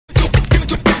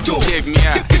Check me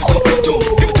out.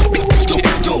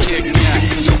 Check me out.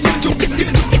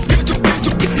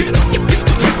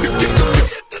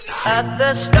 At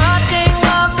the starting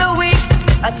of the week,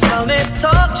 at Summit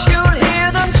Talks, you'll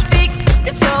hear them speak.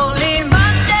 It's only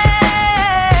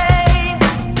Monday.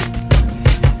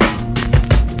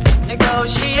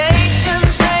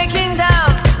 Negotiations breaking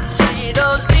down. See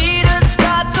those leaders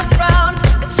start to frown.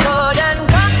 It's sword and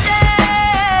gun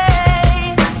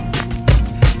day.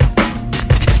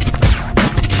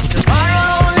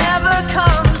 Tomorrow never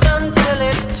comes until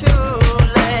it's too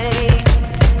late.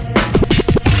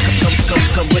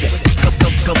 Come with it.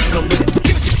 Come with it.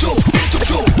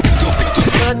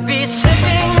 Could be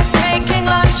sipping, taking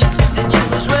lunch. The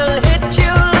news will hit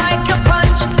you like a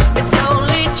punch. It's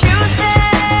only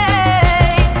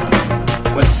Tuesday.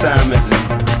 What time is it?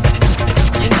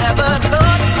 You never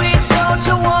thought we'd go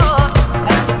to war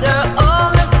after all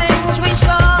the things we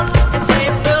saw. It's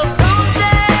April Fool's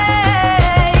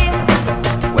Day.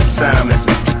 What time is it?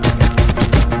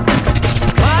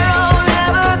 Tomorrow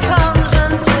never comes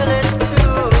until it's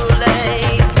too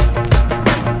late.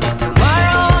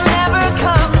 Tomorrow never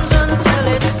comes until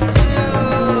it's too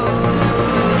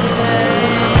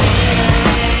late.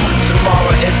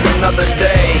 Tomorrow is another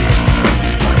day.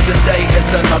 Today is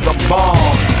another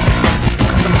bomb.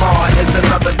 Tomorrow is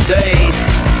another day.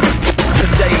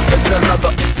 Today is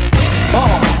another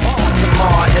bomb.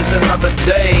 Tomorrow is another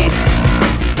day.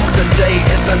 Today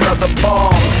is another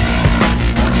bomb.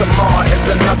 Tomorrow is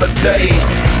another day.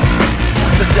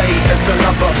 Today is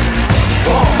another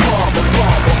bomb.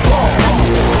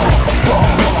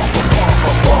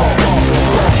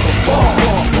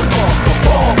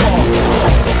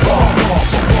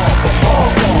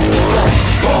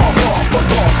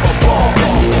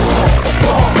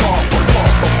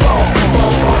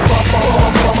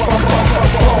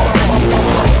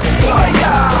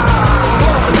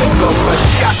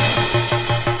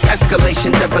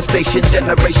 Escalation, devastation,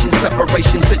 generation,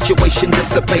 separation, situation,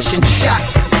 dissipation, shot.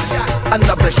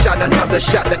 Another shot,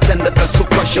 the tender vessel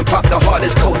crushing, pop the heart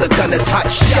is cold, the gun is hot,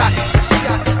 shot.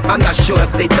 I'm not sure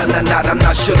if they done or not, I'm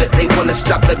not sure that they wanna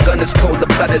stop, the gun is cold, the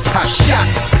blood is hot, shot.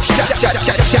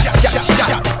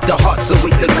 The heart's so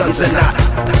weak, the guns are not.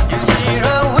 You hear a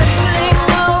whistling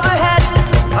overhead.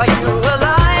 Are you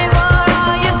alive or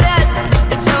are you dead?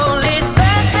 It's only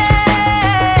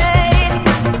Thursday.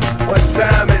 What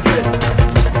time is it?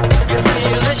 You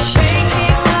feel the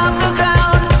shaking of the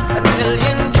ground. A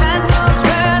million candles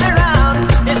burn around.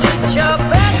 Is it your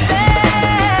birthday?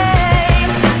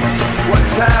 What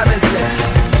time is it?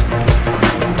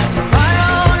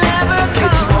 Tomorrow never Get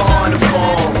comes tomorrow on the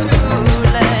phone. too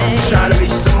late. Trying to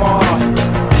reach tomorrow.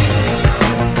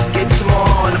 Get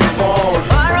tomorrow on the phone.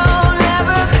 Tomorrow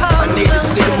never comes I need to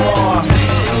see tomorrow. too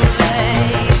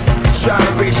late. Trying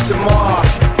to reach tomorrow.